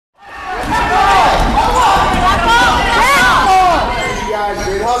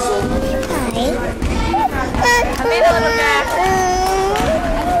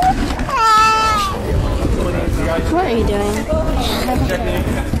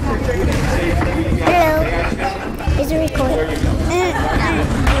Hello. Is it recording?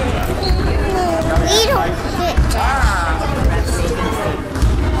 Little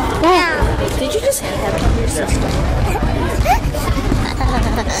Did you just have your sister?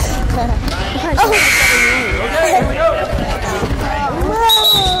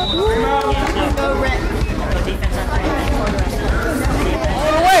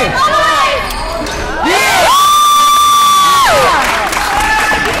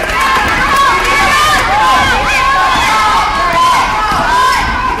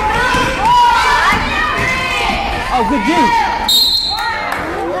 Oh, good juice.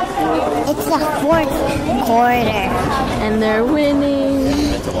 It's the fourth quarter. And they're winning.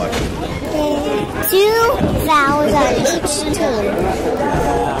 2016.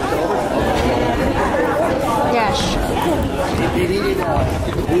 Yes.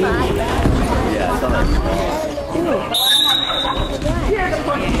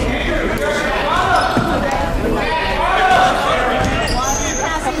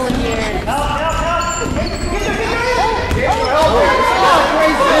 Couple of years.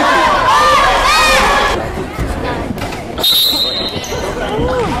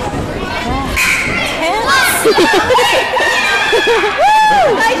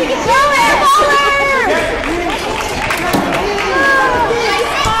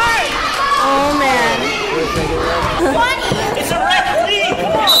 Oh man. It's a red league.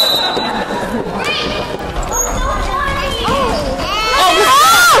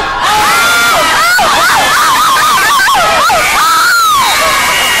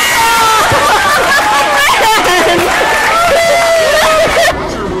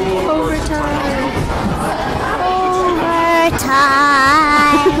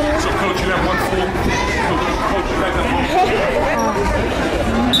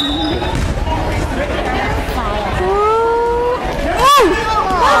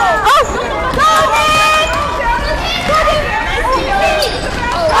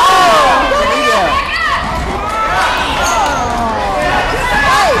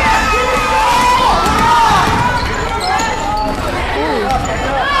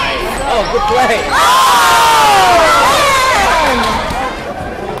 Good play.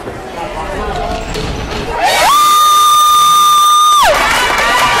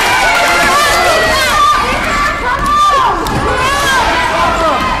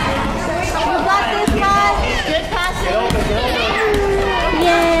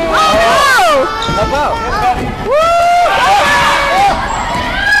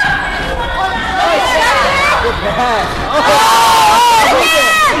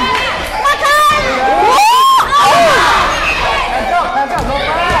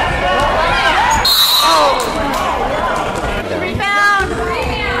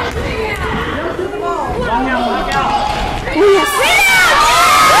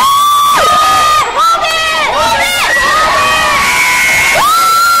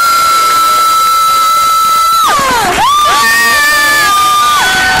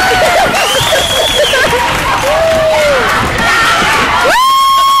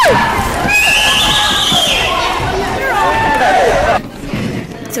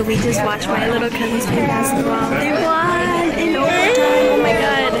 So we just watched my little cousins play basketball. They won in overtime. Oh my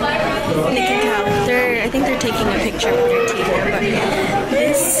god. And they can tell. I think they're taking a picture with their team now, but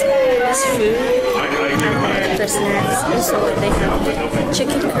this food, the snacks, so they have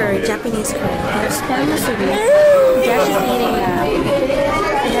chicken curry, Japanese curry, they have spam musubi, Dash is eating that,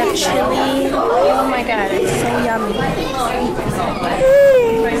 they have chili, oh my god, it's so yummy.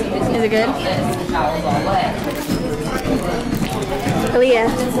 Is it good? Aaliyah,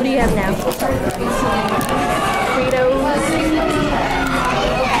 what do you have now? Fritos.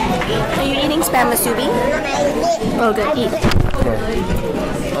 Are you eating spam musubi? Oh good, eat.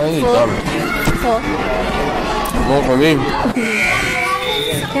 I need some. Full. More for me.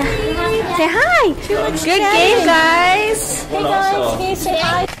 Yeah. Say hi. Good game, guys. Hey guys, can you say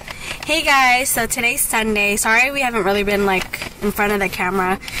hi? Hey guys, so today's Sunday. Sorry we haven't really been like in front of the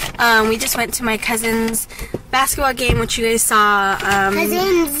camera. We just went to my cousin's basketball game, which you guys saw.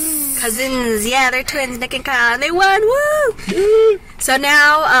 Cousins, yeah, they're twins, Nick and Kyle, and they won, woo! So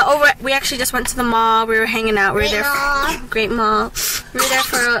now, we actually just went to the mall. We were hanging out. We were there for great mall. We were there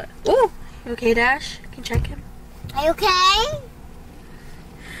for. Ooh, you okay, Dash? Can you check him? Are you okay?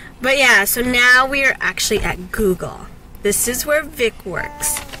 But yeah, so now we are actually at Google. This is where Vic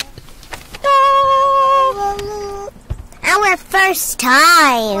works. Our first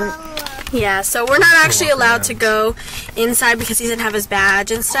time. Yeah, so we're not actually allowed to go inside because he doesn't have his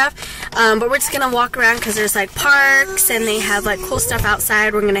badge and stuff. But we're just going to walk around because there's like parks and they have like cool stuff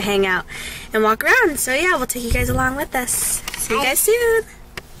outside. We're going to hang out and walk around. So yeah, we'll take you guys along with us. See you guys soon.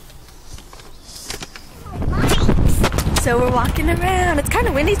 So we're walking around. It's kind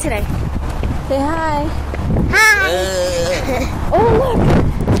of windy today. Say hi. Hi. Oh,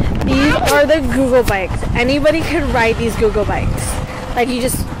 look. These are the Google bikes. Anybody could ride these Google bikes. Like, you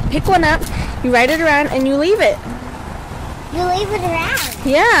just pick one up, you ride it around, and you leave it. You leave it around.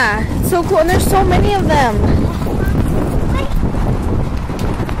 Yeah, it's so cool. And there's so many of them.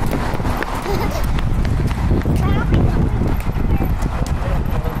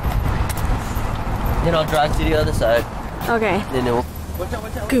 Then I'll drive to the other side. Okay. Then it will.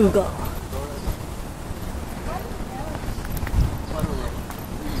 Google.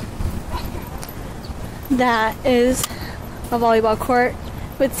 That is a volleyball court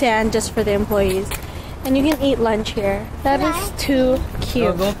with sand just for the employees. And you can eat lunch here. That is too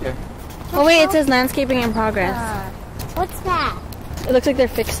cute. Go up here. Oh wait, it says landscaping in progress. What's that? It looks like they're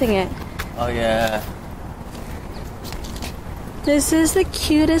fixing it. Oh yeah. This is the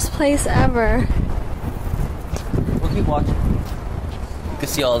cutest place ever. We'll keep watching. You can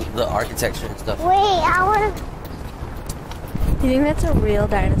see all the architecture and stuff. Wait, I want to. You think that's a real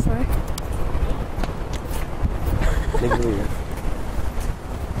dinosaur?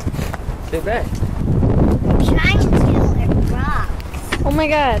 Sit back. Trying to it rocks. Oh my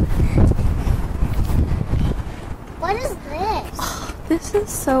god. What is this? This is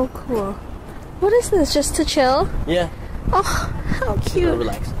so cool. What is this? Just to chill? Yeah. Oh, how Real cute.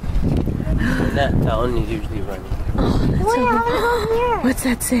 relax. And that town is usually running. Oh, that's Wait, so I cool. want to go here. What's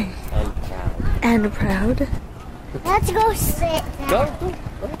that say? And proud. And proud. Let's go sit down. Go.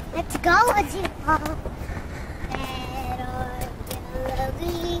 Let's go. Let's see.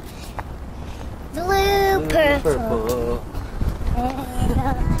 Blue, purple.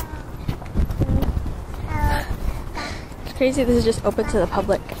 It's crazy this is just open to the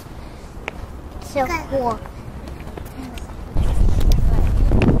public. So cool.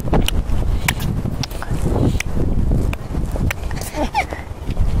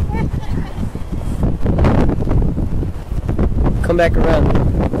 Come back around.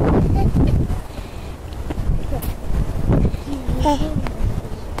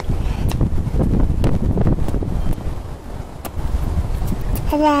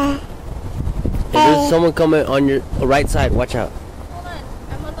 There's someone coming on your right side. Watch out. Hold on.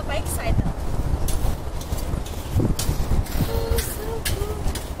 I'm on the bike side though.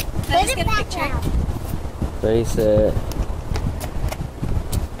 Can I just get a picture? Ready, set.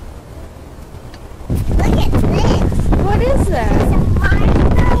 Look at this. What is that? It's a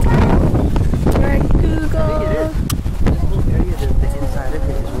marshmallow. We're at Google. This whole area, the inside of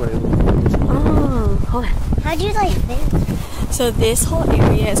it is where it was. Oh, hold on. How'd you like this? So this whole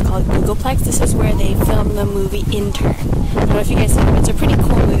area is called Googleplex. This is where they filmed the movie Intern. I don't know if you guys seen it. It's a pretty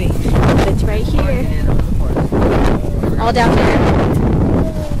cool movie. But it's right here. All down there.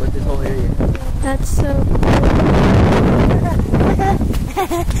 But this whole area. That's so cool.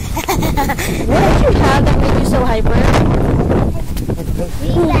 What did you have that made you so hyper?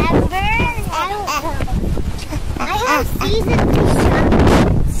 Remember? I have season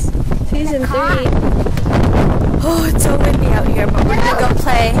 3 Season 3. Oh, it's so windy out here, but we're gonna go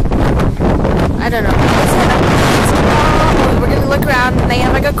play. I don't know. We're gonna look around, and they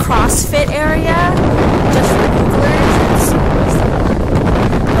have like a CrossFit area just for Googlers. It's so awesome.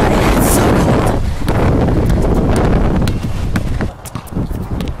 But it's so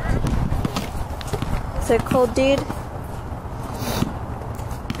cold. Is it cold, dude?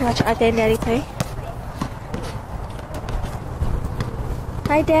 Watch Ate and Daddy play.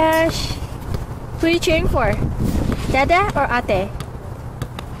 Hi, Dash. Who are you cheering for? Dada or Ate?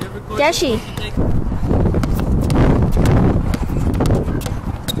 Dashi.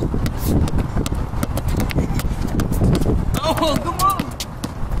 Oh, come on!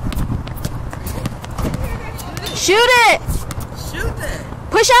 Shoot it! Shoot that!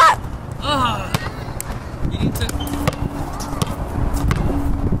 Push up! You need to.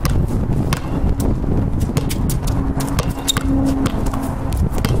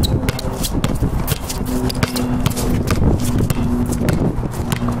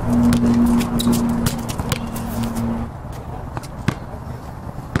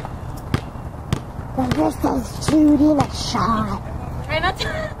 This is shooting a shot. Try not to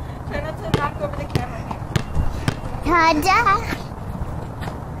knock over the camera. Ta-da!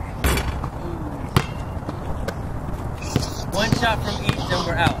 One shot from each, then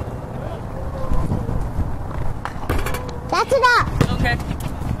we're out. That's enough. Okay.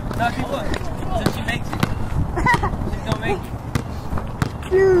 Now keep on. Until she makes it. She's gonna make it.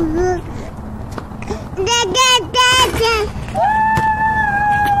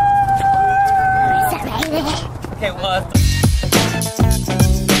 Okay, well.